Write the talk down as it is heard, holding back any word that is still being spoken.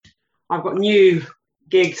I've got new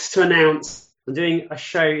gigs to announce. I'm doing a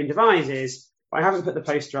show in Devizes, but I haven't put the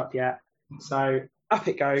poster up yet. So up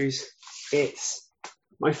it goes. It's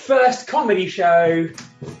my first comedy show,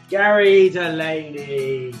 Gary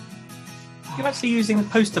Delaney. You're actually using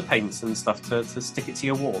poster paints and stuff to stick it to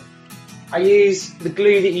your wall? I use the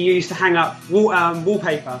glue that you use to hang up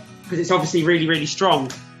wallpaper because it's obviously really, really strong.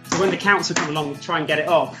 So when the council come along to try and get it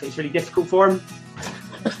off, it's really difficult for them.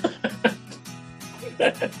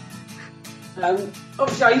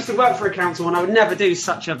 Obviously, I used to work for a council and I would never do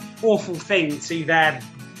such an awful thing to their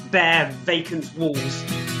bare, vacant walls.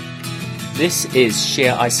 This is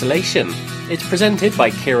Sheer Isolation. It's presented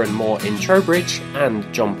by Kieran Moore in Trowbridge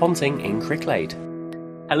and John Ponting in Cricklade.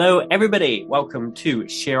 Hello, everybody. Welcome to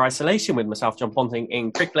Sheer Isolation with myself, John Ponting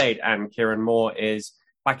in Cricklade, and Kieran Moore is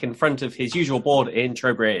back in front of his usual board in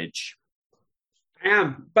Trowbridge. I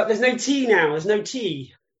am, but there's no tea now. There's no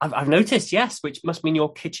tea. I've noticed, yes, which must mean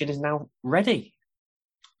your kitchen is now ready.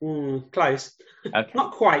 Close. Okay.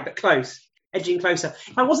 Not quite, but close. Edging closer.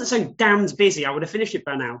 If I wasn't so damned busy, I would have finished it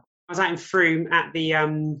by now. I was out in Frome at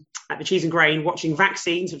the Cheese and Grain watching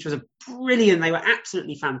Vaccines, which was brilliant. They were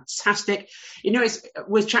absolutely fantastic. You know,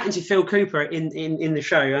 we're chatting to Phil Cooper in the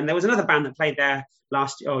show, and there was another band that played there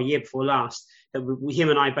year before last that him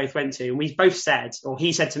and I both went to, and we both said, or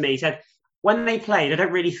he said to me, he said, when they played, I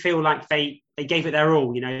don't really feel like they gave it their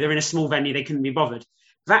all. You know, they're in a small venue, they couldn't be bothered.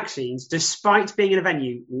 Vaccines, despite being in a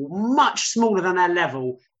venue much smaller than their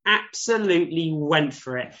level, absolutely went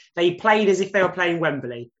for it. They played as if they were playing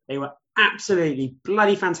Wembley. They were absolutely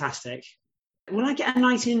bloody fantastic. Will I get a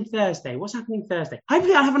night in Thursday? What's happening Thursday?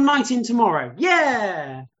 Hopefully I'll have a night in tomorrow.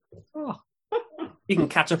 Yeah! Oh. You can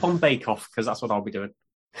catch up on Bake Off, because that's what I'll be doing.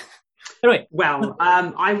 Anyway. Well,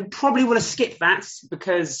 I probably will have skipped that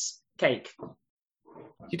because cake.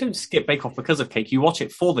 You don't skip Bake Off because of cake. You watch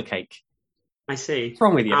it for the cake. I see. What's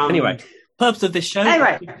wrong with you? Anyway, purpose of this show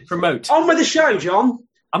is to promote. On with the show, John.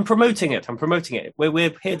 I'm promoting it.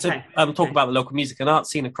 We're here to talk about the local music and art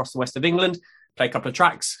scene across the west of England, play a couple of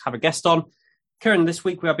tracks, have a guest on. Kieran, this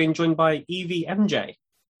week we are being joined by Evie MJ.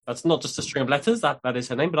 That's not just a string of letters, that is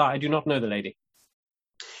her name, but I do not know the lady.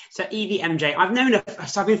 So Evie MJ, I've known her,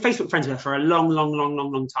 so I've been Facebook friends with her for a long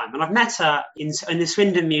time. And I've met her in the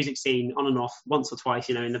Swindon music scene on and off once or twice,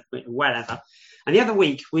 you know, in the wherever. And the other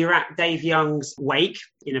week we were at Dave Young's wake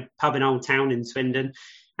in a pub in Old Town in Swindon.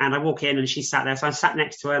 And I walk in and she sat there. So I sat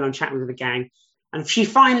next to her and I'm chatting with the gang. And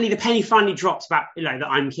the penny finally dropped about, you know, that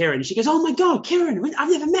I'm Kieran. She goes, "Oh my God, Kieran, I've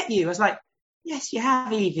never met you." I was like, "Yes, you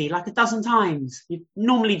have, Evie, like a dozen times. You're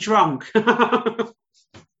normally drunk."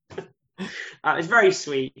 It's very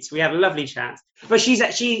sweet. We had a lovely chat. But she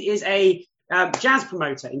is a jazz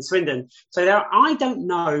promoter in Swindon. So I don't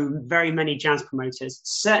know very many jazz promoters.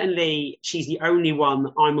 Certainly, she's the only one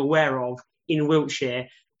I'm aware of in Wiltshire.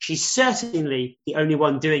 She's certainly the only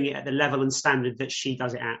one doing it at the level and standard that she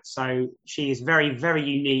does it at. So she is very, very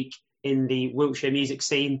unique in the Wiltshire music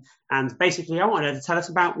scene. And basically, I want her to tell us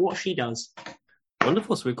about what she does.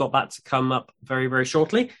 Wonderful. So we've got that to come up very, very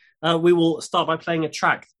shortly. We will start by playing a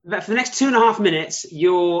track. But for the next 2.5 minutes,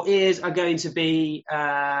 your ears are going to be,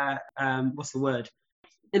 what's the word?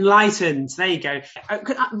 Enlightened. There you go.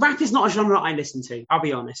 Rap is not a genre I listen to, I'll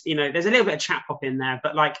be honest. You know, there's a little bit of chat pop in there,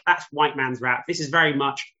 but like that's white man's rap. This is very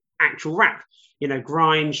much actual rap. You know,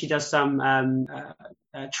 grime. She does some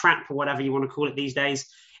trap or whatever you want to call it these days.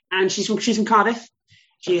 And she's from Cardiff.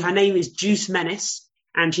 Her name is Juice Menace,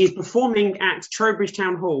 and she's performing at Trowbridge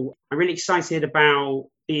Town Hall. I'm really excited about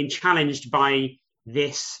being challenged by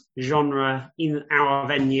this genre in our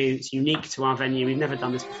venue. It's unique to our venue. We've never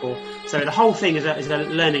done this before. So the whole thing is a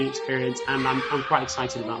learning experience, and I'm quite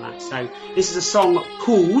excited about that. So this is a song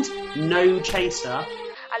called No Chaser.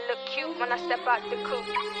 I look cute when I step out the coupe.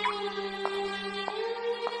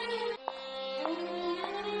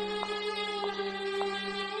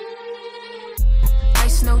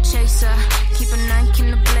 Ice no chaser, keep a Nike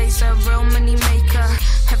in the blazer, real money maker.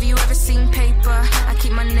 Have you ever seen paper? I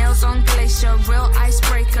keep my nails on glacier, real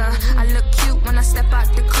icebreaker. I look cute when I step out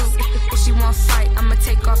the coupe. If she want fight, I'ma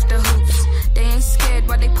take off the hoops. They ain't scared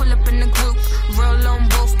while they pull up in the group. Real lone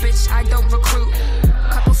wolf, bitch, I don't recruit.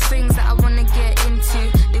 Couple things that I wanna get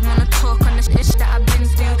into. They wanna talk on the shit that I've been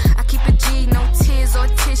through. I keep a G, no tears or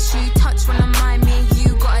tissue. Touch when I'm mine, me and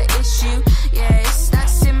you got an issue. Yeah, it's that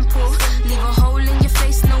simple. Leave a hole in your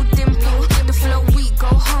face, no dimple. The flow weak, go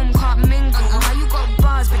home, can't mingle. How you got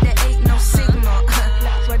bars, but there ain't no signal.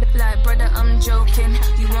 Like brother, I'm joking.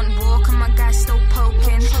 You want war, cause my guy's still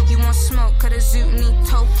poking. You want smoke, cause the zoot need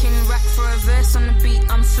token. Rap for a verse on the beat,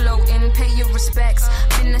 I'm floating. Pay your respects,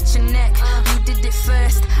 been at your neck. You did it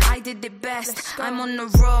first, I did it best. I'm on the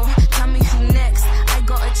roll, tell me who next. I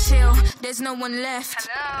gotta chill, there's no one left.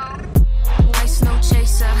 Hello. Ice no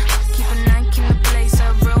chaser, keep a Nike in the blazer,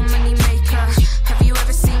 real money maker. Have you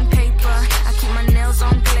ever seen paper? I keep my nails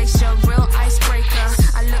on glacier, real icebreaker.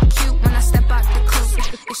 I look cute when I step out the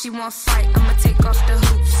coupe. If she want fight, I'ma take off the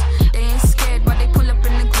hoops. They ain't scared, but they pull up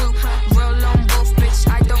in the group. Real lone wolf, bitch,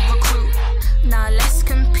 I don't recruit. Now let's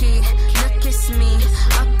compete. Look, it's me,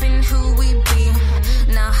 up in who we be.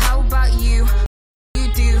 Now how about you? You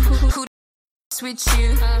do who with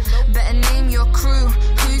you? Better name your crew.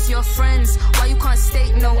 Who's your friends? Why you can't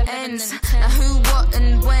state no ends? Now who, what,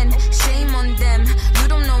 and when? Shame on them. You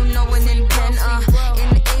don't know no one in pen.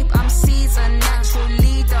 In ape, I'm Caesar, natural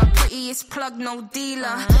leader. Prettiest plug, no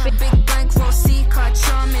dealer. Big bankroll seeker,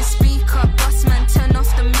 charming speaker. Boss man, turn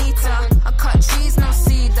off the meter. I cut trees, no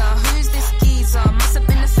cedar. Who's this geezer? Must have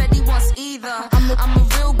been the Fed once either. I'm a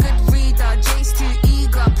real good reader. Jay's too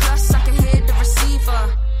eager. Plus, I can hear the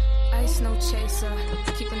receiver. Ice no chaser,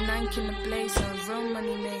 keep a Nike in the blazer, real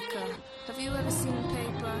money maker. Have you ever seen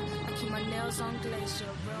paper? I keep my nails on glacier,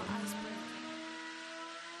 real icebreaker.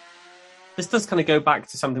 This does kind of go back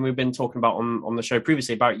to something we've been talking about on the show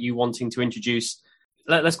previously, about you wanting to introduce,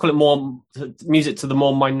 let's call it more music to the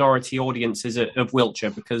more minority audiences of Wiltshire,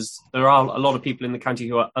 because there are a lot of people in the county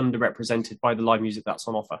who are underrepresented by the live music that's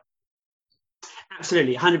on offer.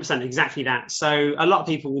 Absolutely, 100%, exactly that. So a lot of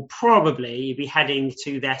people will probably be heading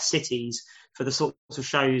to their cities for the sorts of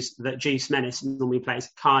shows that Juice Menace normally plays: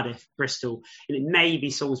 Cardiff, Bristol, and it may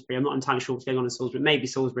be Salisbury. I'm not entirely sure what's going on in Salisbury. It may be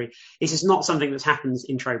Salisbury. This is not something that happens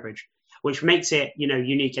in Trowbridge, which makes it,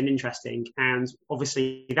 unique and interesting. And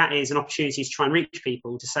obviously that is an opportunity to try and reach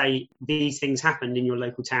people, to say these things happened in your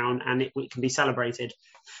local town and it can be celebrated.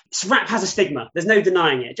 So rap has a stigma. There's no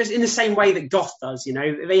denying it. Just in the same way that goth does,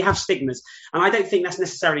 they have stigmas. And I don't think that's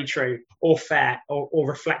necessarily true or fair or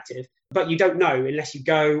reflective. But you don't know unless you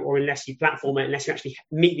go, or unless you platform it, unless you actually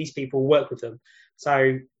meet these people, work with them.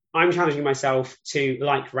 So I'm challenging myself to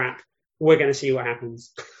like rap. We're going to see what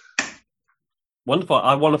happens. Wonderful.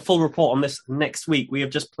 I want a full report on this next week. We have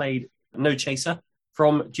just played No Chaser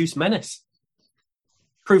from Juice Menace.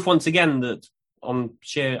 Proof once again that on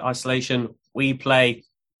Sheer Isolation, we play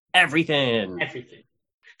everything. Everything.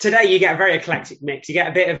 Today you get a very eclectic mix. You get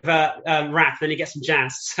a bit of rap, then you get some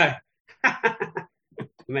jazz. So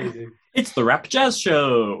amazing. It's the Rap Jazz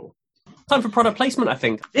Show. Time for product placement, I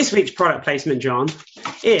think. This week's product placement, John,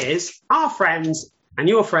 is our friends and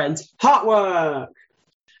your friends' Heartwork.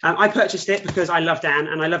 I purchased it because I love Dan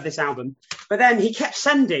and I love this album. But then he kept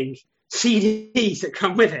sending CDs that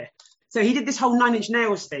come with it. So he did this whole Nine Inch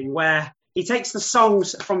Nails thing where he takes the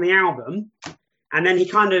songs from the album and then he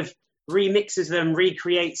kind of remixes them,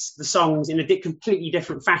 recreates the songs in a completely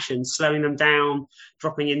different fashion, slowing them down,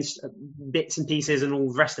 dropping in bits and pieces and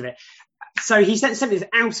all the rest of it. So he sent this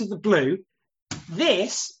out of the blue.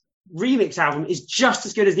 This remix album is just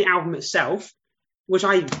as good as the album itself, which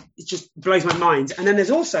it just blows my mind. And then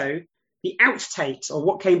there's also the outtakes, or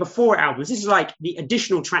what came before albums. This is like the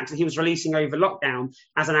additional tracks that he was releasing over lockdown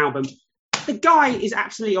as an album. The guy is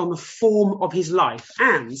absolutely on the form of his life,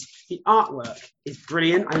 and the artwork is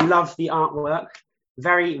brilliant. I love the artwork.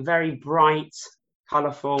 Very, very bright,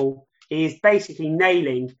 colourful. He is basically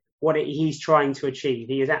nailing what he's trying to achieve.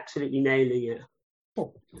 He is absolutely nailing it.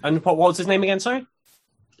 Cool. And what was his name again, sorry?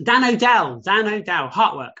 Dan O'Dell,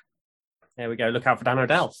 Heartwork. There we go. Look out for Dan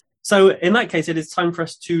O'Dell. So in that case, it is time for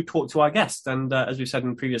us to talk to our guest. And as we said in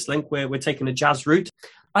the previous link, we're taking a jazz route.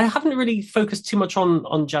 I haven't really focused too much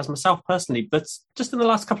on jazz myself personally, but just in the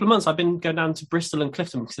last couple of months, I've been going down to Bristol and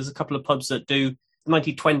Clifton because there's a couple of pubs that do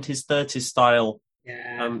 1920s, 30s style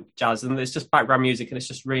jazz. And it's just background music, and it's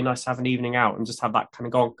just really nice to have an evening out and just have that kind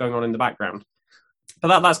of going on in the background.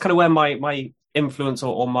 But that's kind of where my influence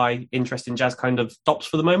or my interest in jazz kind of stops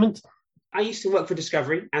for the moment. I used to work for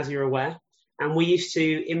Discovery, as you're aware, and we used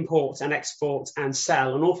to import and export and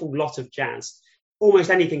sell an awful lot of jazz.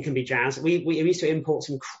 Almost anything can be jazz. We used to import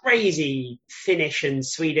some crazy Finnish and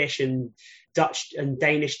Swedish and Dutch and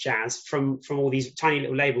Danish jazz from all these tiny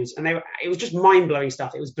little labels, and it was just mind-blowing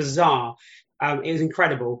stuff. It was bizarre. It was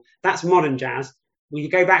incredible. That's modern jazz. We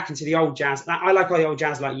go back into the old jazz. I like all the old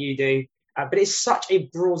jazz like you do. But it's such a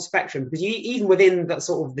broad spectrum, because even within that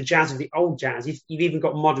sort of the jazz of the old jazz, you've even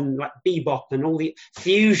got modern like bebop and all the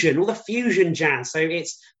fusion jazz. So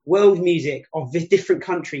it's world music of the different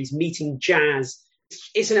countries meeting jazz.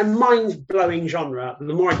 It's a mind-blowing genre.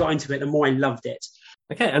 The more I got into it, the more I loved it.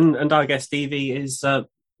 Okay, and I guess Stevie is, one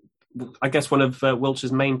of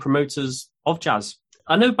Wiltshire's main promoters of jazz.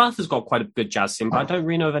 I know Bath has got quite a good jazz scene, but I don't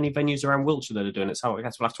really know of any venues around Wiltshire that are doing it, so I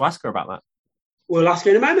guess we'll have to ask her about that. We'll ask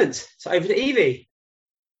her in a moment. So over to Evie.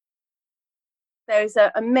 There's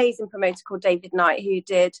an amazing promoter called David Knight who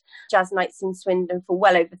did jazz nights in Swindon for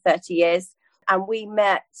well over 30 years. And we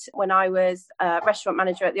met when I was a restaurant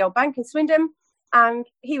manager at the Old Bank in Swindon. And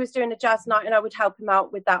he was doing a jazz night and I would help him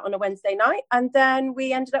out with that on a Wednesday night. And then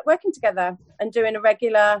we ended up working together and doing a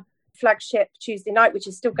regular flagship Tuesday night, which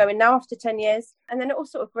is still going now after 10 years. And then it all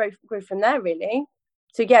sort of grew from there, really.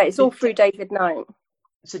 So, yeah, it's all through David Knight.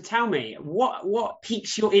 So tell me, what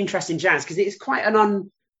piques your interest in jazz? Because it's quite an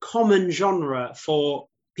uncommon genre for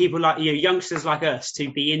people like youngsters like us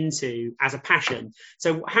to be into as a passion.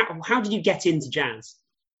 So how did you get into jazz?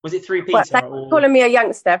 Was it through Peter? Well, thanks for calling me a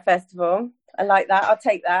youngster, first of all. I like that. I'll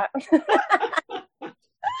take that.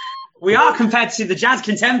 We are compared to the jazz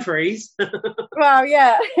contemporaries. Well,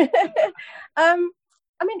 yeah.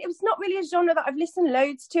 I mean, it was not really a genre that I've listened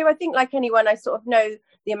loads to. I think like anyone, I sort of know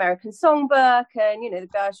the American Songbook and, the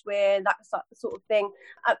Gershwin, that sort of thing.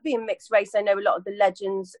 Being mixed race, I know a lot of the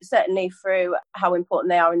legends, certainly through how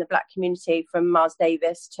important they are in the Black community, from Miles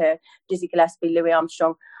Davis to Dizzy Gillespie, Louis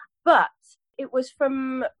Armstrong. But it was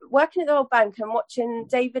from working at the Old Bank and watching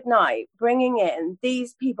David Knight bringing in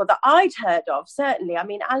these people that I'd heard of, certainly. I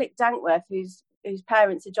mean, Alec Dankworth, whose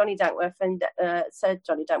parents are Johnny Dankworth and Sir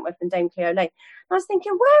Johnny Dankworth and Dame Cleo Lane. I was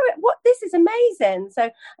thinking, this is amazing.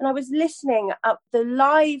 So, and I was listening up. The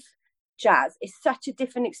live jazz is such a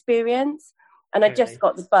different experience. And I just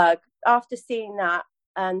got the bug after seeing that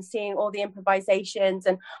and seeing all the improvisations.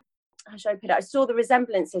 And how should I put it? I saw the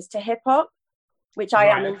resemblances to hip hop, which I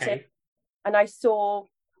am into. And I saw,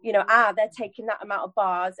 they're taking that amount of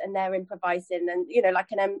bars and they're improvising and, like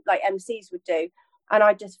MCs would do. And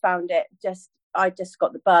I just found it I just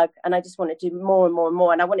got the bug and I just wanted to do more and more and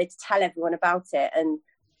more. And I wanted to tell everyone about it and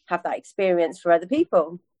have that experience for other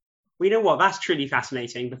people. Well, you know what? That's truly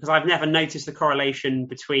fascinating because I've never noticed the correlation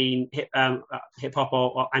between hip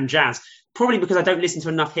hop and jazz. Probably because I don't listen to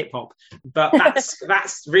enough hip hop. But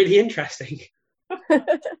that's really interesting.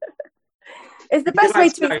 It's the best way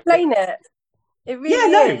to explain it. It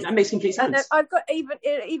really is. That makes complete sense. And I've got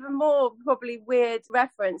even more probably weird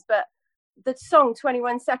reference, but the song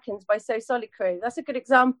 21 Seconds by So Solid Crew, that's a good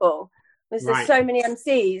example. There's so many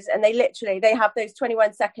MCs and they have those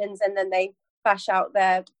 21 seconds and then they bash out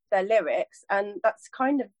their lyrics, and that's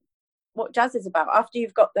kind of what jazz is about. After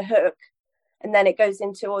you've got the hook and then it goes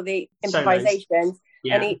into all the improvisations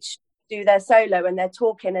and each do their solo and they're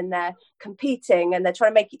talking and they're competing and they're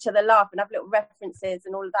trying to make each other laugh and have little references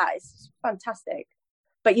and all of that. It's fantastic.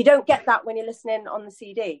 But you don't get that when you're listening on the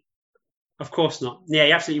CD. Of course not. Yeah,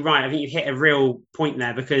 you're absolutely right. I think you hit a real point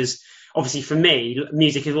there because obviously for me,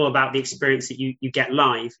 music is all about the experience that you get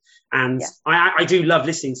live. And I do love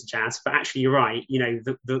listening to jazz, but actually you're right.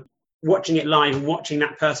 The watching it live and watching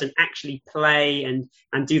that person actually play and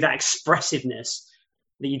do that expressiveness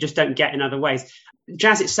that you just don't get in other ways.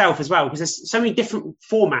 Jazz itself as well, because there's so many different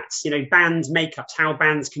formats, band makeups, how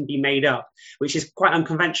bands can be made up, which is quite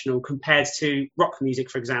unconventional compared to rock music,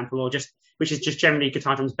 for example, which is just generally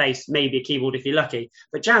guitar, drums, bass, maybe a keyboard if you're lucky.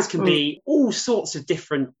 But jazz can be all sorts of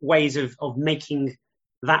different ways of making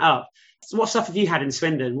that up. So what stuff have you had in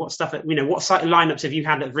Swindon? What stuff, what site lineups have you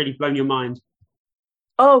had that have really blown your mind?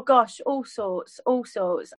 Oh gosh, all sorts.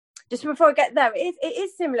 Just before I get there, it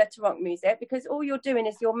is similar to rock music because all you're doing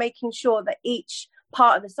is you're making sure that each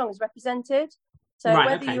part of the song is represented. So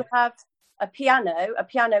you have a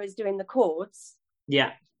piano is doing the chords.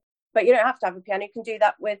 Yeah. But you don't have to have a piano. You can do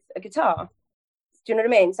that with a guitar. Do you know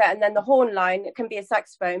what I mean? So, and then the horn line, it can be a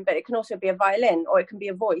saxophone, but it can also be a violin, or it can be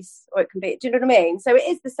a voice, or it can be. Do you know what I mean? So it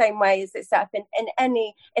is the same way as it's set up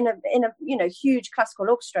in a huge classical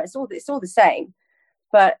orchestra. It's all the same.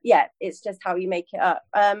 But yeah, it's just how you make it up.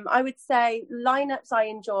 I would say lineups I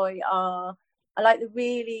enjoy I like the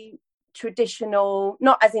really traditional,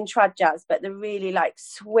 not as in trad jazz, but the really like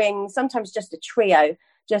swing, sometimes just a trio,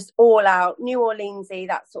 just all out, New Orleansy,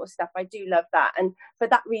 that sort of stuff. I do love that. And for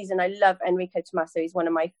that reason, I love Enrico Tommaso. He's one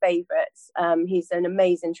of my favourites. He's an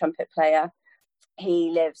amazing trumpet player. He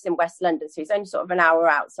lives in West London, so he's only sort of an hour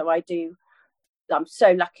out. So I'm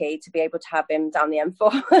so lucky to be able to have him down the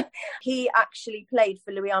M4. He actually played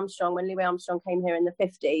for Louis Armstrong when Louis Armstrong came here in the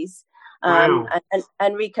 50s. Wow. And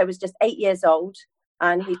Enrico was just 8 years old.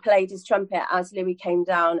 And he played his trumpet as Louis came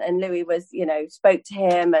down, and Louis was, spoke to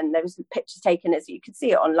him, and there was pictures taken, as you could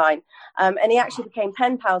see it online. And he actually became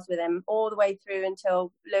pen pals with him all the way through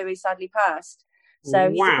until Louis sadly passed. So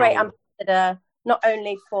he's a great ambassador, not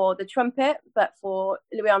only for the trumpet, but for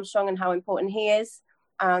Louis Armstrong and how important he is,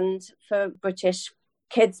 and for British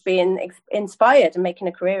kids being inspired and making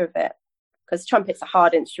a career of it. Because trumpet's a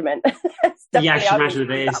hard instrument. Yeah, I should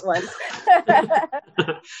imagine it is.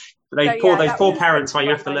 Those poor parents, why you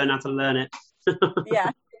have to learn how to learn it.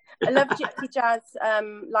 Yeah. I love gypsy jazz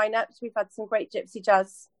lineups. We've had some great gypsy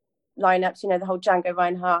jazz lineups, the whole Django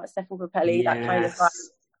Reinhardt, Stefan Grappelli, that kind of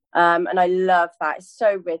vibe. And I love that. It's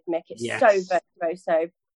so rhythmic. It's so virtuoso,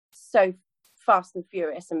 so fast and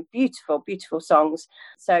furious, and beautiful, beautiful songs.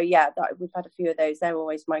 So yeah, we've had a few of those. They're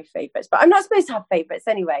always my favourites. But I'm not supposed to have favourites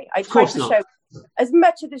anyway. I try to show as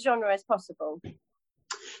much of the genre as possible.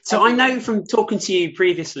 So I know from talking to you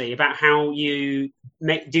previously about how you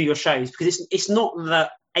do your shows, because it's not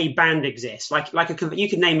that a band exists. You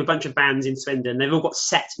could name a bunch of bands in Swindon. They've all got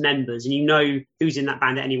set members, and you know who's in that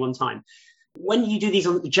band at any one time. When you do these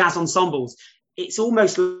jazz ensembles, it's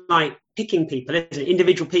almost like picking people, isn't it?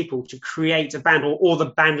 Individual people to create a band, or the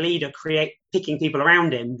band leader picking people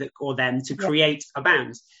around him or them to create a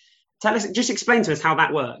band. Tell us, just explain to us how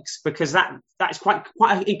that works, because that's quite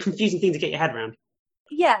a confusing thing to get your head around.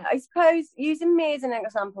 Yeah, I suppose using me as an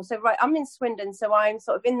example. So, right, I'm in Swindon, so I'm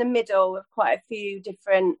sort of in the middle of quite a few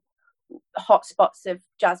different hotspots of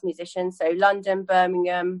jazz musicians. So London,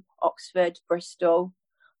 Birmingham, Oxford, Bristol,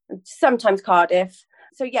 and sometimes Cardiff.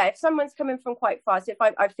 So yeah, if someone's coming from quite far, so if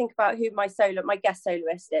I think about who my guest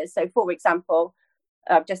soloist is. So for example,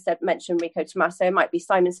 I've just mentioned Rico Tommaso, it might be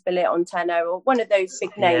Simon Spillett on tenor, or one of those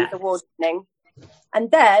big names, award-winning.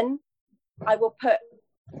 And then I will put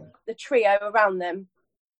the trio around them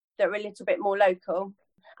that are a little bit more local,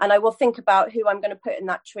 and I will think about who I'm going to put in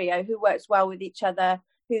that trio, who works well with each other,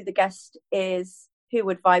 who the guest is, who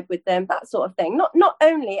would vibe with them, that sort of thing. Not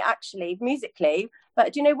only actually musically,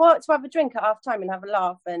 but do you know what, to have a drink at half time and have a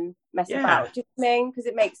laugh and mess about. Do you know what I mean? Because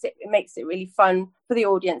it makes it really fun for the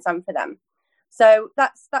audience and for them. So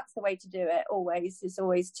that's the way to do it. Is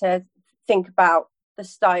always to think about the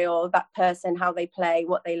style, that person, how they play,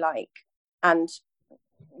 what they like, and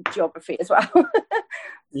geography as well.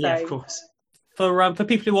 Yeah, of course. For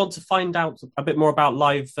people who want to find out a bit more about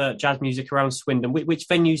live jazz music around Swindon, which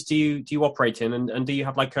venues do you operate in, and do you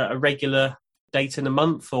have like a regular date in a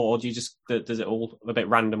month, or do you just does it all a bit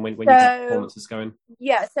random when you get performances going?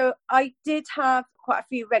 Yeah, so I did have quite a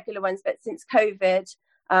few regular ones, but since COVID,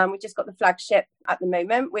 we just got the flagship at the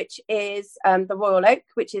moment, which is the Royal Oak,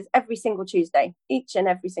 which is every single Tuesday, each and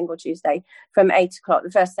every single Tuesday from 8 o'clock.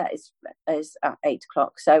 The first set is at 8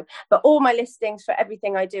 o'clock. So, but all my listings for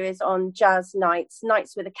everything I do is on Jazz Nights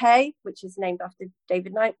with a K, which is named after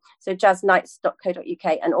David Knight. So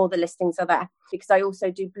jazznights.co.uk, and all the listings are there, because I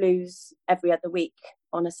also do blues every other week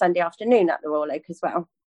on a Sunday afternoon at the Royal Oak as well.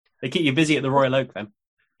 They keep you busy at the Royal Oak then?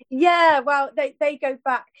 Yeah, well, they go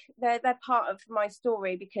back. They're part of my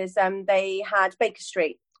story, because they had Baker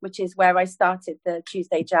Street, which is where I started the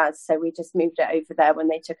Tuesday Jazz. So we just moved it over there when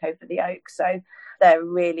they took over the Oak. So they're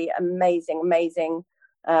really amazing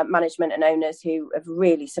management and owners who have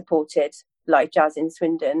really supported live jazz in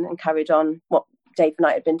Swindon and carried on what Dave and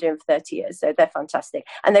I had been doing for 30 years. So they're fantastic.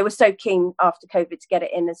 And they were so keen after COVID to get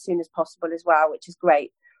it in as soon as possible as well, which is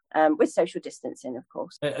great. With social distancing, of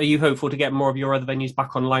course. Are you hopeful to get more of your other venues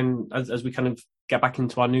back online as we kind of get back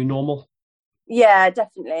into our new normal? Yeah,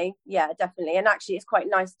 definitely. And actually, it's quite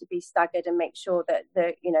nice to be staggered and make sure that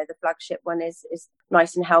the flagship one is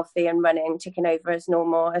nice and healthy and running, ticking over as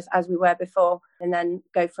normal as we were before, and then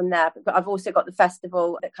go from there. But I've also got the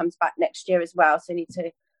festival that comes back next year as well, so I need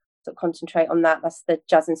to sort of concentrate on that. That's the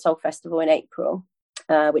Jazz and Soul Festival in April,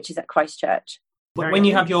 which is at Christchurch. When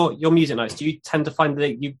you have your music nights, do you tend to find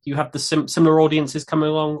that you have the similar audiences coming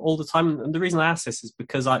along all the time? And the reason I ask this is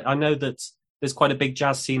because I know that there's quite a big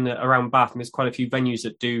jazz scene around Bath, and there's quite a few venues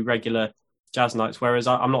that do regular jazz nights, whereas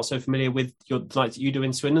I'm not so familiar with the nights that you do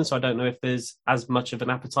in Swindon, so I don't know if there's as much of an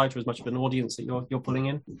appetite or as much of an audience that you're pulling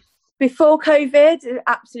in. Before COVID,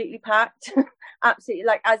 absolutely packed, absolutely,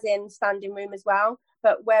 like as in standing room as well.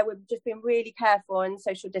 But where we've just been really careful and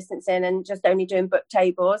social distancing and just only doing booked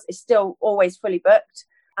tables, it's still always fully booked.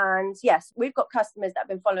 And yes, we've got customers that have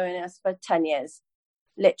been following us for 10 years,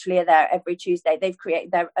 literally are there every Tuesday. They've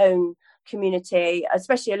created their own community,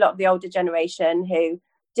 especially a lot of the older generation who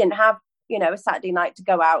didn't have, a Saturday night to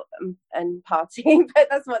go out and party, but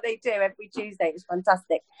that's what they do every Tuesday. It's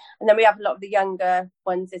fantastic. And then we have a lot of the younger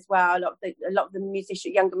ones as well, a lot of the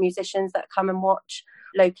younger musicians that come and watch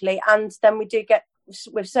locally. And then we do get,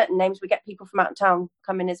 with certain names, we get people from out of town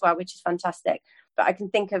come in as well, which is fantastic. But I can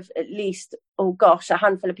think of at least, a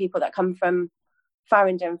handful of people that come from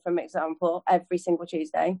Farringdon, for example, every single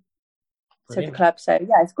Tuesday. Brilliant. To the club. So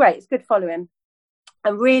yeah, it's great. It's good following,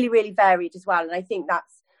 and really, really varied as well. And I think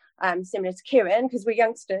that's similar to Kieran, because we're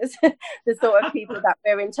youngsters, the sort of people that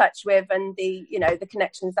we're in touch with, and the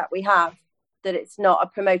connections that we have. That it's not a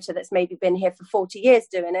promoter that's maybe been here for 40 years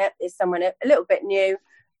doing it. It's someone a little bit new,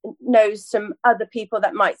 knows some other people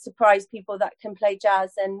that might surprise people that can play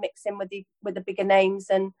jazz and mix in with the bigger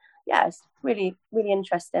names, and yeah, it's really, really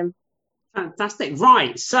interesting. Fantastic.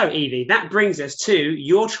 Right. So, Evie, that brings us to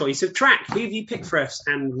your choice of track. Who have you picked for us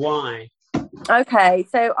and why? Okay,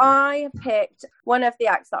 so I have picked one of the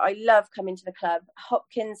acts that I love coming to the club,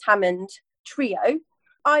 Hopkins Hammond Trio.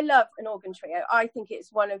 I love an organ trio. I think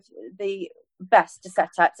it's one of the best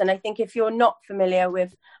setups. And I think if you're not familiar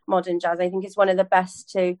with modern jazz, I think it's one of the best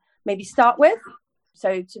to maybe start with.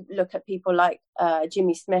 So to look at people like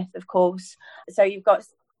Jimmy Smith, of course. So you've got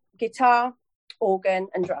guitar, organ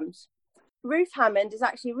and drums. Ruth Hammond is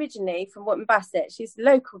actually originally from Wootton Bassett. She's a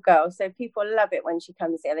local girl, so people love it when she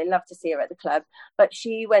comes here. They love to see her at the club. But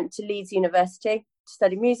she went to Leeds University to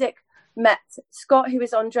study music, met Scott, who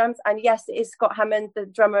was on drums. And yes, it is Scott Hammond, the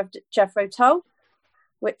drummer of Jethro Tull,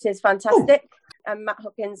 which is fantastic. Ooh. And Matt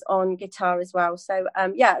Hopkins on guitar as well. So,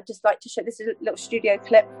 yeah, I'd just like to show this is a little studio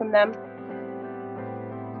clip from them.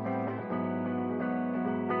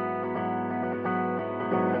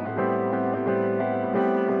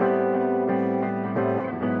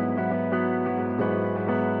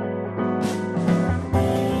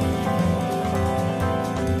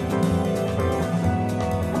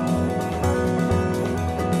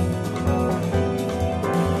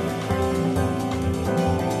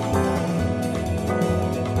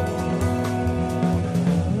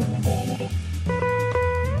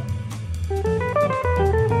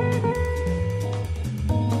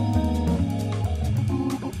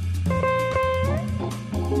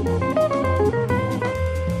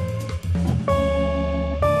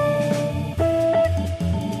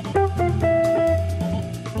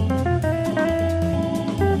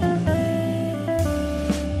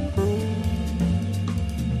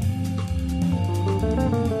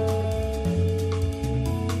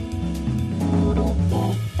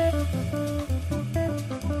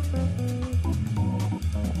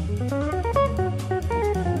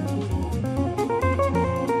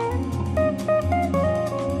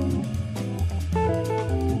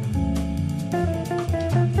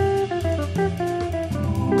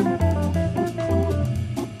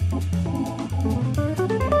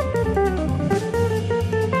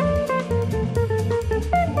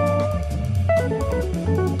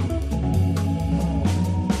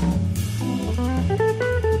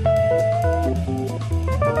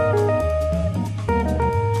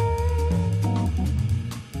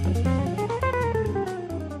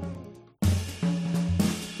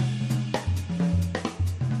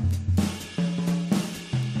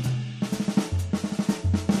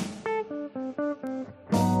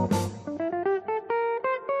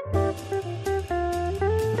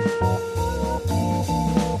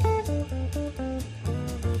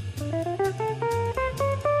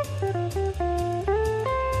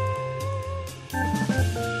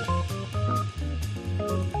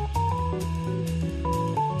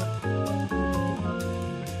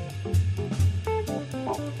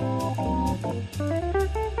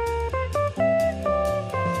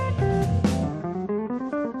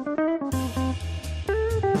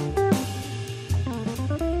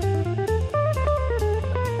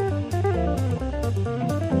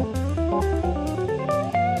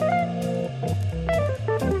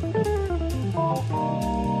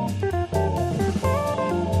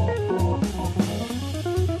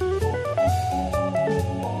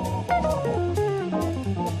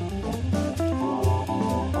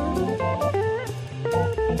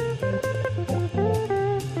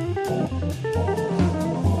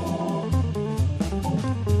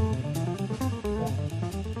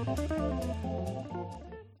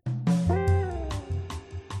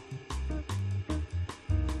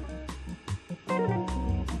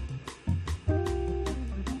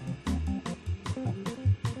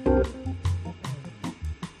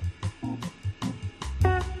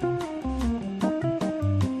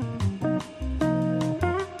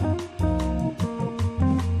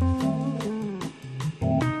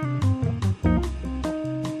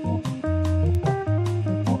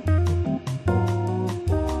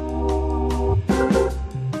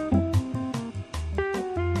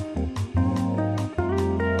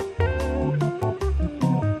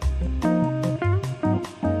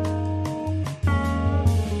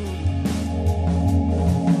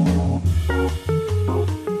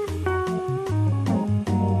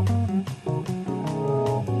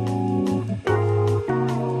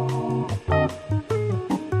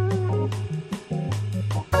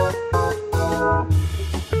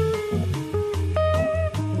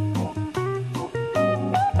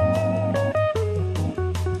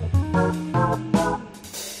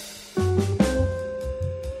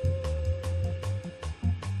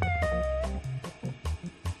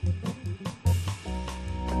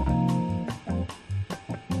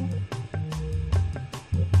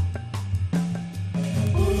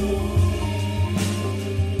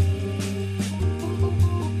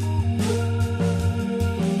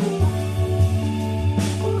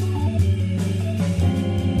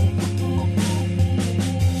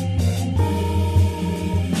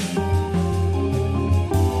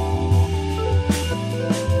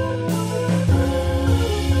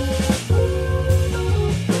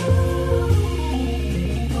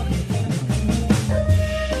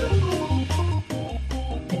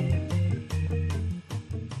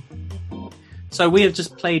 So we have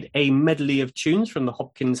just played a medley of tunes from the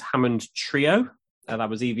Hopkins Hammond Trio. That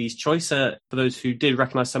was Evie's choice. For those who did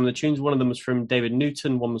recognise some of the tunes, one of them was from David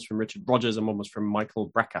Newton, one was from Richard Rodgers, and one was from Michael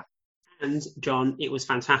Brecker. And, John, it was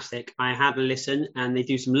fantastic. I had a listen, and they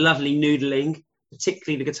do some lovely noodling,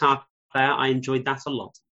 particularly the guitar player. I enjoyed that a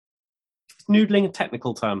lot. Is noodling a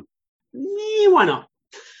technical term? Why not?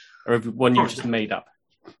 Or one you just made up?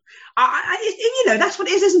 That's what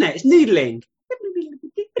it is, isn't it? It's noodling.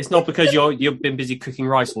 It's not because you've been busy cooking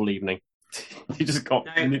rice all evening. You just got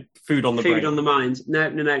food on the brain. Food on the mind. No.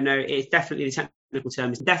 It's definitely the technical term.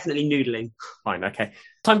 It's definitely noodling. Fine, okay.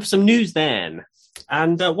 Time for some news then.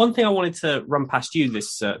 And one thing I wanted to run past you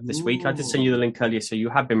this week, I did send you the link earlier, so you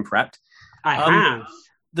have been prepped. I have.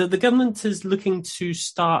 The government is looking to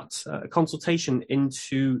start a consultation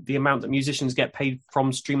into the amount that musicians get paid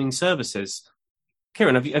from streaming services.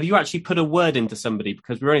 Kieran, have you actually put a word into somebody?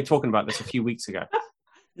 Because we were only talking about this a few weeks ago.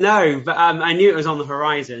 No, but I knew it was on the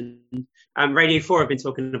horizon. Radio 4 have been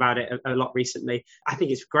talking about it a lot recently. I think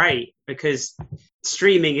it's great because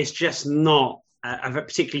streaming is just not a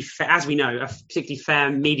particularly as we know, a particularly fair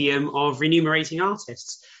medium of remunerating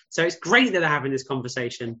artists. So it's great that they're having this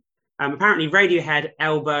conversation. Apparently Radiohead,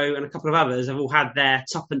 Elbow and a couple of others have all had their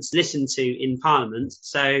tuppence listened to in Parliament.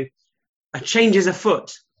 So a change is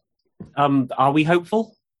afoot. Are we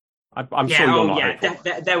hopeful? I'm sure you're not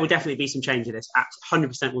hopeful. There will definitely be some change in this.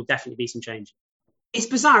 100% will definitely be some change. It's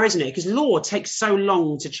bizarre, isn't it? Because law takes so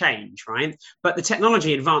long to change, right? But the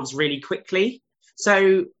technology advanced really quickly.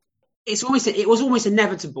 So it was almost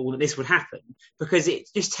inevitable that this would happen because it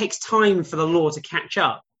just takes time for the law to catch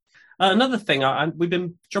up. Another thing, we've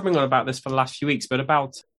been drumming on about this for the last few weeks, but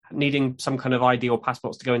about needing some kind of ID or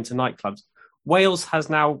passports to go into nightclubs. Wales has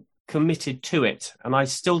now committed to it, and I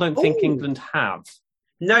still don't think England have.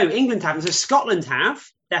 No, England haven't. So Scotland have,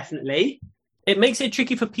 definitely. It makes it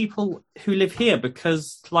tricky for people who live here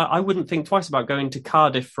because I wouldn't think twice about going to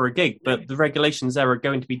Cardiff for a gig, but the regulations there are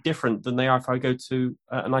going to be different than they are if I go to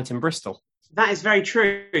a night in Bristol. That is very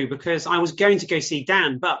true because I was going to go see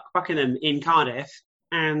Dan Buckingham in Cardiff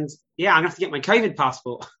and I'm going to have to get my COVID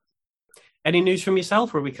passport. Any news from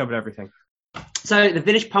yourself or have we covered everything? So the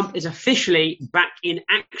Village Pump is officially back in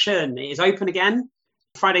action. It is open again.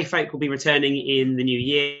 Friday Folk will be returning in the new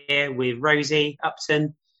year with Rosie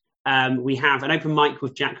Upton. We have an open mic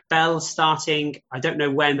with Jack Bell starting. I don't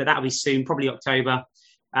know when, but that'll be soon, probably October.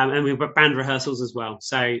 And we've got band rehearsals as well.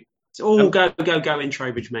 So it's all go in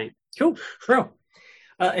Trowbridge, mate. Cool. Real.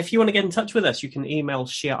 If you want to get in touch with us, you can email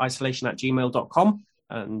sheerisolation@gmail.com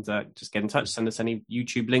and just get in touch. Send us any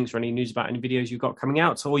YouTube links or any news about any videos you've got coming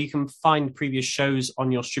out. Or you can find previous shows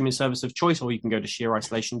on your streaming service of choice, or you can go to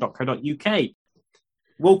sheerisolation.co.uk.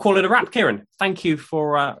 We'll call it a wrap, Kieran. Thank you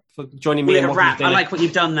for joining me. Call it a wrap. I like what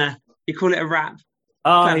you've done there. You call it a wrap.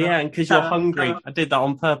 Oh, yeah, and because you're hungry. I did that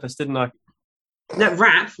on purpose, didn't I? No,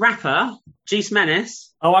 rapper, Juice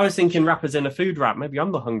Menace. Oh, I was thinking rappers in a food rap. Maybe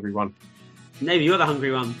I'm the hungry one. Maybe you're the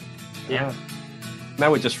hungry one. Yeah.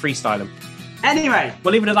 Now we're just freestyling. Anyway.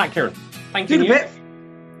 We'll leave it at that, Kieran. Thank you. See you.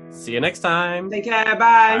 See you next time. Take care.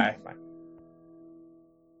 Bye. Bye.